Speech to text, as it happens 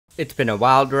It's been a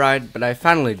wild ride, but I've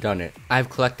finally done it. I've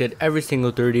collected every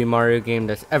single 3D Mario game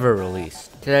that's ever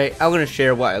released. Today, I'm going to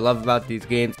share what I love about these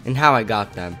games and how I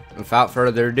got them. Without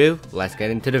further ado, let's get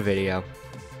into the video.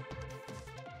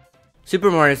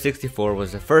 Super Mario 64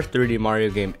 was the first 3D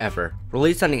Mario game ever.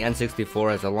 Released on the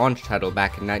N64 as a launch title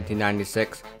back in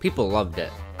 1996, people loved it.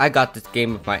 I got this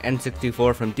game with my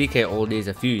N64 from DK Oldies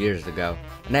a few years ago,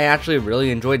 and I actually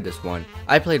really enjoyed this one.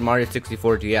 I played Mario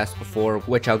 64 DS before,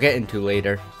 which I'll get into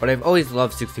later, but I've always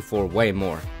loved 64 way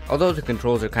more. Although the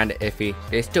controls are kinda iffy,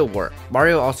 they still work.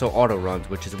 Mario also auto runs,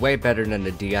 which is way better than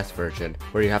the DS version,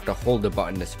 where you have to hold the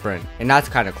button to sprint, and that's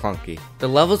kinda clunky. The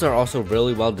levels are also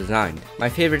really well designed, my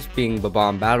favorites being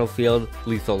Bob-omb Battlefield,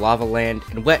 Lethal Lava Land,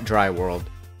 and Wet Dry World.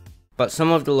 But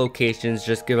some of the locations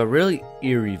just give a really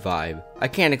eerie vibe. I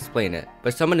can't explain it,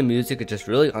 but some of the music is just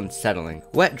really unsettling.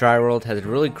 Wet Dry World has a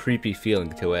really creepy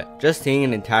feeling to it. Just seeing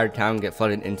an entire town get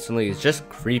flooded instantly is just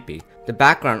creepy. The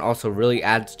background also really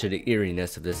adds to the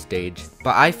eeriness of this stage,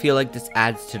 but I feel like this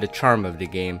adds to the charm of the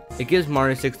game. It gives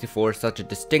Mario 64 such a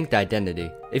distinct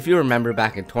identity. If you remember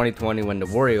back in 2020 when the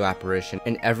Wario apparition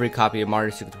in every copy of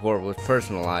Mario 64 was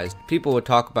personalized, people would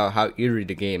talk about how eerie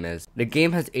the game is. The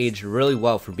game has aged really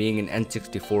well for being an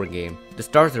N64 game. The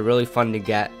stars are really fun to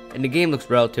get, and the game looks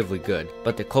relatively good,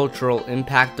 but the cultural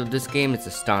impact of this game is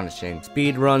astonishing.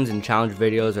 Speedruns and challenge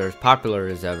videos are as popular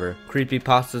as ever,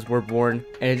 creepypastas were born,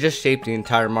 and it just shaped the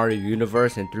entire Mario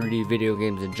universe and 3D video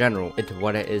games in general into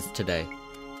what it is today.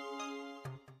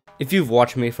 If you've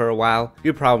watched me for a while,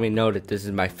 you probably know that this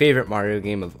is my favorite Mario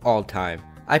game of all time.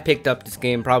 I picked up this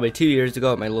game probably 2 years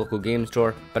ago at my local game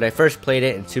store, but I first played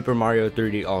it in Super Mario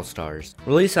 3D All-Stars.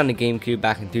 Released on the GameCube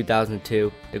back in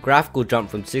 2002, the graphical jump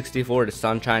from 64 to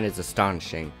Sunshine is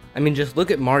astonishing. I mean, just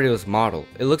look at Mario's model.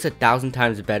 It looks 1,000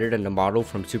 times better than the model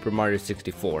from Super Mario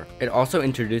 64. It also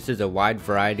introduces a wide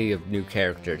variety of new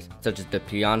characters, such as the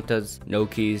Piantas,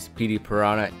 Nokis, Petey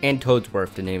Piranha, and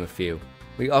Toadsworth to name a few.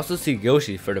 We also see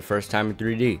Yoshi for the first time in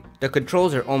 3D. The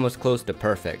controls are almost close to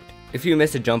perfect. If you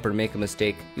miss a jump or make a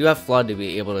mistake, you have FLUDD to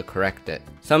be able to correct it.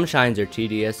 Some shines are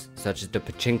tedious, such as the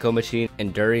Pachinko Machine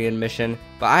and Durian Mission,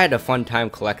 but I had a fun time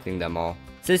collecting them all.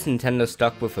 Since Nintendo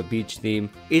stuck with a beach theme,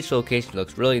 each location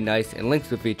looks really nice and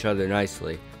links with each other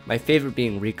nicely, my favorite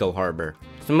being Rico Harbor.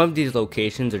 Some of these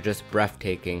locations are just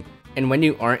breathtaking, and when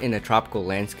you aren't in a tropical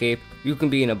landscape, you can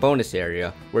be in a bonus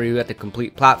area, where you have to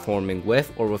complete platforming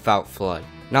with or without FLUDD.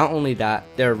 Not only that,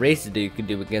 there are races that you can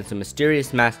do against a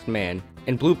mysterious masked man,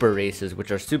 and blooper races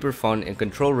which are super fun and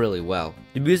control really well.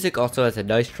 The music also has a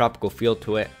nice tropical feel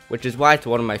to it, which is why it's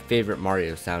one of my favorite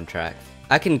Mario soundtracks.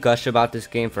 I can gush about this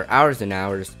game for hours and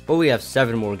hours, but we have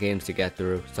 7 more games to get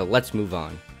through, so let's move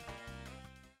on.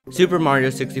 Super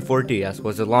Mario 64 DS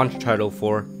was a launch title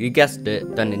for, you guessed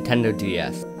it, the Nintendo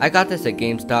DS. I got this at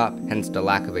GameStop, hence the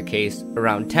lack of a case,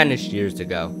 around 10ish years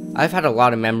ago. I've had a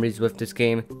lot of memories with this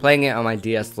game, playing it on my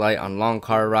DS Lite on long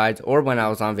car rides or when I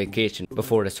was on vacation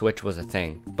before the Switch was a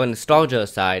thing. But nostalgia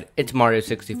aside, it's Mario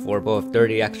 64 but with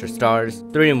 30 extra stars,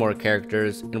 3 more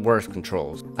characters, and worse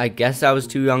controls. I guess I was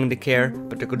too young to care,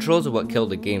 but the controls are what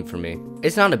killed the game for me.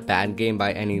 It's not a bad game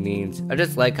by any means, I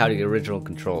just like how the original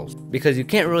controls. Because you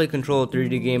can't really control a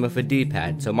 3D game with a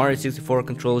D-pad, so Mario 64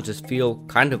 controls just feel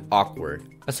kind of awkward.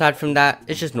 Aside from that,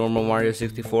 it's just normal Mario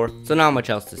 64, so not much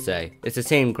else to say. It's the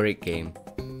same great game.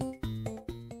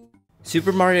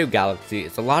 Super Mario Galaxy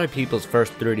is a lot of people's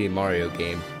first 3D Mario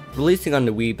game. Releasing on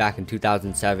the Wii back in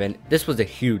 2007, this was a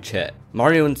huge hit.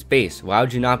 Mario in space, why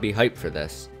would you not be hyped for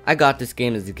this? I got this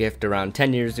game as a gift around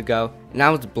 10 years ago, and I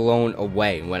was blown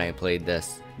away when I played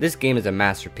this. This game is a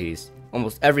masterpiece.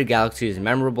 Almost every galaxy is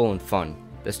memorable and fun.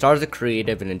 The stars are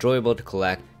creative and enjoyable to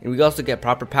collect, and we also get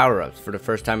proper power-ups for the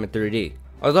first time in 3D.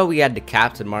 Although we had the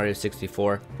caps in Mario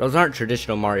 64, those aren't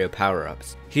traditional Mario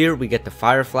power-ups. Here we get the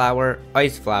Fire Flower,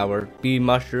 Ice Flower, Bee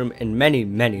Mushroom, and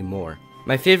many more.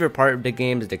 My favorite part of the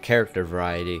game is the character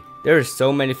variety. There are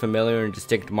so many familiar and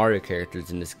distinct Mario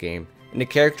characters in this game, and the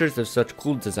characters have such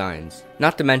cool designs.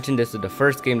 Not to mention this is the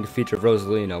first game to feature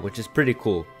Rosalina, which is pretty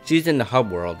cool. She's in the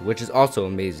hub world, which is also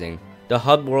amazing. The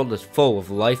hub world is full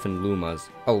of life and Lumas,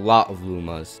 a lot of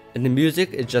Lumas, and the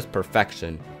music is just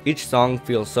perfection. Each song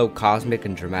feels so cosmic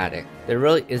and dramatic. There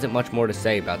really isn't much more to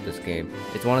say about this game.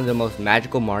 It's one of the most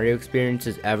magical Mario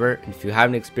experiences ever, and if you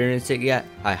haven't experienced it yet,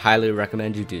 I highly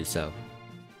recommend you do so.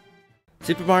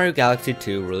 Super Mario Galaxy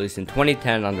 2 released in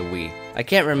 2010 on the Wii. I I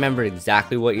can't remember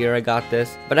exactly what year I got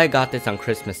this, but I got this on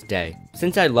Christmas Day.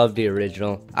 Since I loved the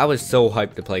original, I was so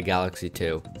hyped to play Galaxy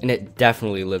 2, and it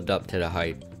definitely lived up to the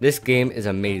hype. This game is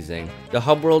amazing. The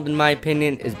hub world, in my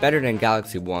opinion, is better than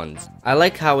Galaxy 1's. I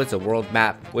like how it's a world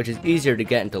map, which is easier to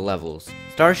get into levels.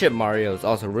 Starship Mario is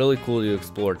also really cool to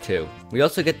explore too. We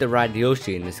also get to ride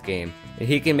Yoshi in this game, and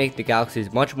he can make the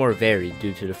galaxies much more varied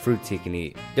due to the fruits he can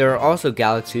eat. There are also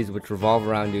galaxies which revolve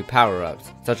around new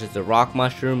power-ups, such as the Rock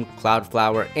Mushroom, Cloud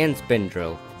Flower, and Spin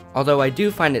Drill. Although I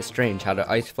do find it strange how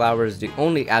the Ice Flower is the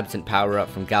only absent power-up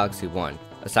from Galaxy 1.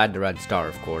 Aside the red star,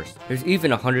 of course. There's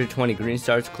even 120 green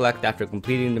stars to collect after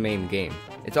completing the main game.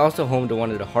 It's also home to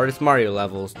one of the hardest Mario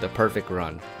levels, the Perfect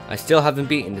Run. I still haven't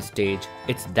beaten this stage,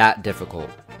 it's that difficult.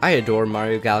 I adore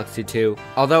Mario Galaxy 2.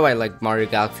 Although I like Mario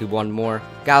Galaxy 1 more,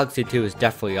 Galaxy 2 is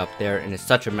definitely up there and is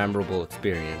such a memorable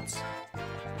experience.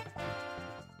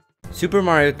 Super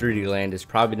Mario 3D Land is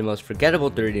probably the most forgettable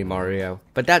 3D Mario,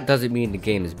 but that doesn't mean the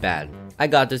game is bad. I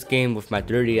got this game with my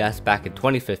 3DS back in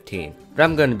 2015, but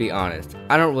I'm gonna be honest,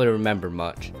 I don't really remember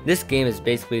much. This game is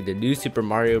basically the new Super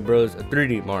Mario Bros. A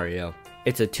 3D Mario.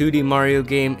 It's a 2D Mario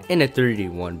game and a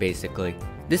 3D one basically.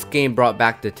 This game brought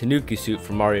back the Tanuki suit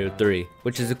from Mario 3,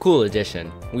 which is a cool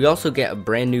addition. We also get a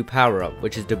brand new power up,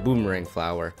 which is the Boomerang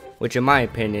Flower, which in my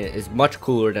opinion is much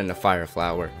cooler than the Fire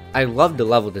Flower. I love the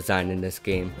level design in this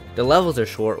game. The levels are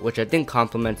short, which I think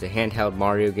complements a handheld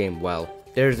Mario game well.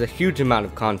 There is a huge amount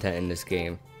of content in this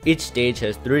game. Each stage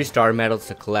has 3 star medals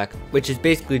to collect, which is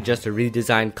basically just a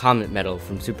redesigned Comet medal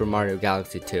from Super Mario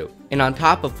Galaxy 2. And on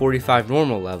top of 45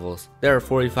 normal levels, there are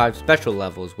 45 special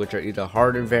levels, which are either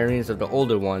harder variants of the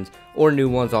older ones or new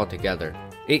ones altogether.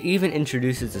 It even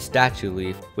introduces a statue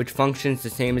leaf, which functions the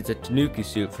same as the Tanuki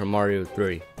suit from Mario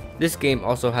 3. This game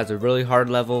also has a really hard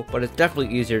level, but it's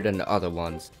definitely easier than the other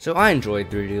ones. So I enjoyed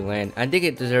 3D Land, and I think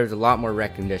it deserves a lot more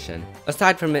recognition.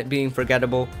 Aside from it being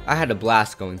forgettable, I had a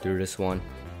blast going through this one.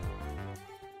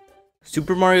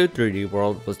 Super Mario 3D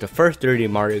World was the first 3D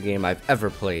Mario game I've ever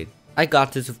played. I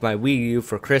got this with my Wii U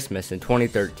for Christmas in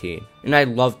 2013, and I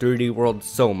love 3D World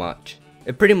so much.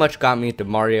 It pretty much got me into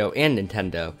Mario and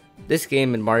Nintendo. This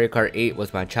game and Mario Kart 8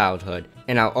 was my childhood,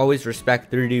 and I'll always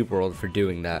respect 3D World for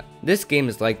doing that. This game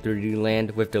is like 3D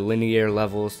Land with the linear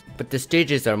levels, but the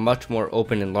stages are much more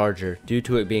open and larger due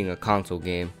to it being a console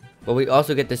game. But we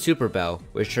also get the Super Bell,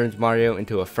 which turns Mario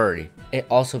into a furry. It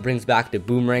also brings back the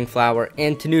Boomerang Flower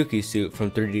and Tanuki suit from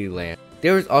 3D Land.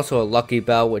 There is also a Lucky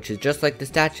Bell, which is just like the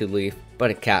statue leaf, but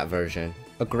a cat version.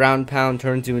 A ground pound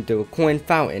turns you into a coin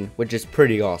fountain, which is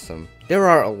pretty awesome. There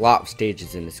are a lot of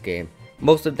stages in this game.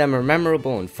 Most of them are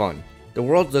memorable and fun. The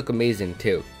worlds look amazing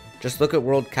too. Just look at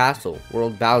World Castle,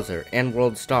 World Bowser, and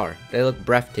World Star. They look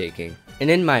breathtaking. And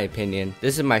in my opinion,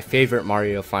 this is my favorite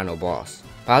Mario final boss.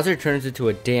 Bowser turns into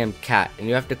a damn cat and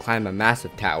you have to climb a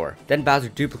massive tower. Then Bowser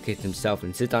duplicates himself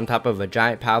and sits on top of a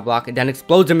giant power block and then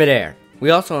explodes in midair.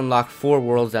 We also unlocked 4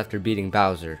 worlds after beating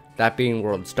Bowser, that being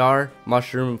World Star,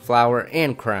 Mushroom, Flower,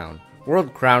 and Crown.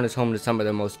 World Crown is home to some of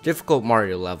the most difficult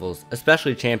Mario levels,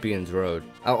 especially Champion's Road.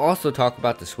 I'll also talk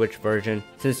about the Switch version,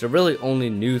 since the really only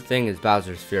new thing is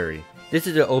Bowser's Fury. This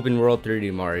is an open world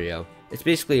 3D Mario. It's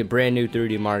basically a brand new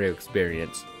 3D Mario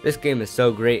experience. This game is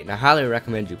so great and I highly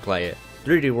recommend you play it.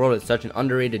 3D World is such an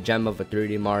underrated gem of a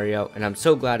 3D Mario, and I'm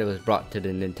so glad it was brought to the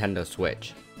Nintendo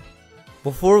Switch.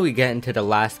 Before we get into the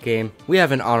last game, we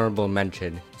have an honorable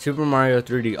mention, Super Mario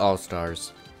 3D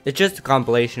All-Stars. It's just a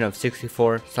compilation of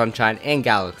 64, Sunshine, and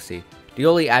Galaxy. The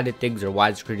only added things are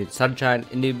widescreen in Sunshine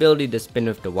and the ability to spin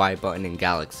with the Y button in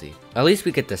Galaxy. At least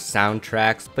we get the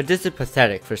soundtracks, but this is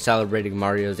pathetic for celebrating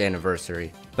Mario's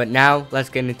anniversary. But now, let's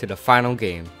get into the final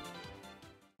game.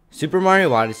 Super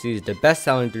Mario Odyssey is the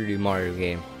best-selling 3D Mario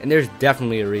game, and there's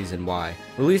definitely a reason why.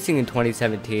 Releasing in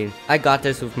 2017, I got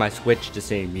this with my Switch the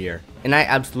same year, and I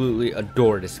absolutely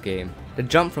adore this game. The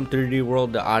jump from 3D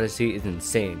World to Odyssey is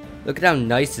insane. Look at how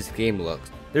nice this game looks.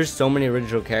 There's so many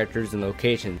original characters and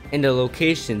locations, and the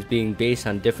locations being based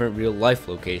on different real-life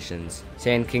locations.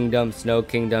 Sand Kingdom, Snow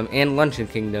Kingdom, and Luncheon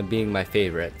Kingdom being my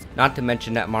favorites. Not to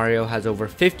mention that Mario has over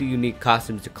 50 unique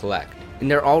costumes to collect,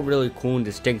 and they're all really cool and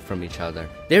distinct from each other.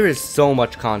 There is so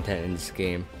much content in this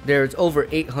game. There is over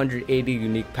 880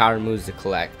 unique power moves to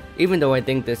collect. Even though I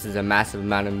think this is a massive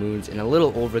amount of moons and a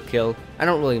little overkill, I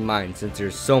don't really mind since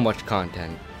there's so much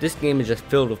content. This game is just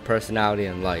filled with personality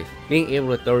and life. Being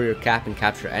able to throw your cap and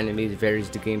capture enemies varies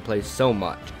the gameplay so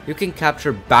much. You can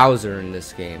capture Bowser in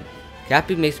this game.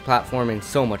 Capping makes platforming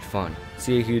so much fun.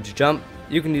 See a huge jump?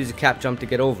 You can use a cap jump to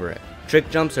get over it. Trick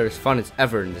jumps are as fun as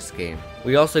ever in this game.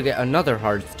 We also get another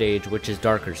hard stage, which is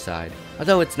Darker Side.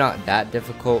 Although it's not that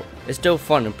difficult, it's still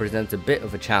fun and presents a bit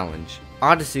of a challenge.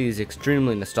 Odyssey is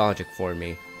extremely nostalgic for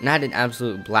me. and I had an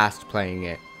absolute blast playing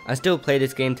it. I still play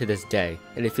this game to this day,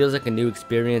 and it feels like a new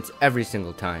experience every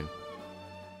single time.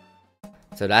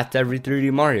 So that's every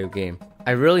 3D Mario game.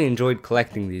 I really enjoyed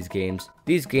collecting these games.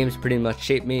 These games pretty much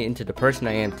shaped me into the person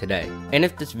I am today. And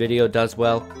if this video does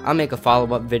well, I'll make a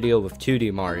follow-up video with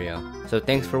 2D Mario. So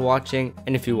thanks for watching,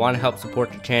 and if you want to help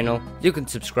support the channel, you can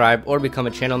subscribe or become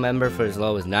a channel member for as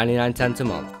low as 99 cents a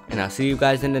month. And I'll see you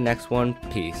guys in the next one.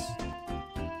 Peace.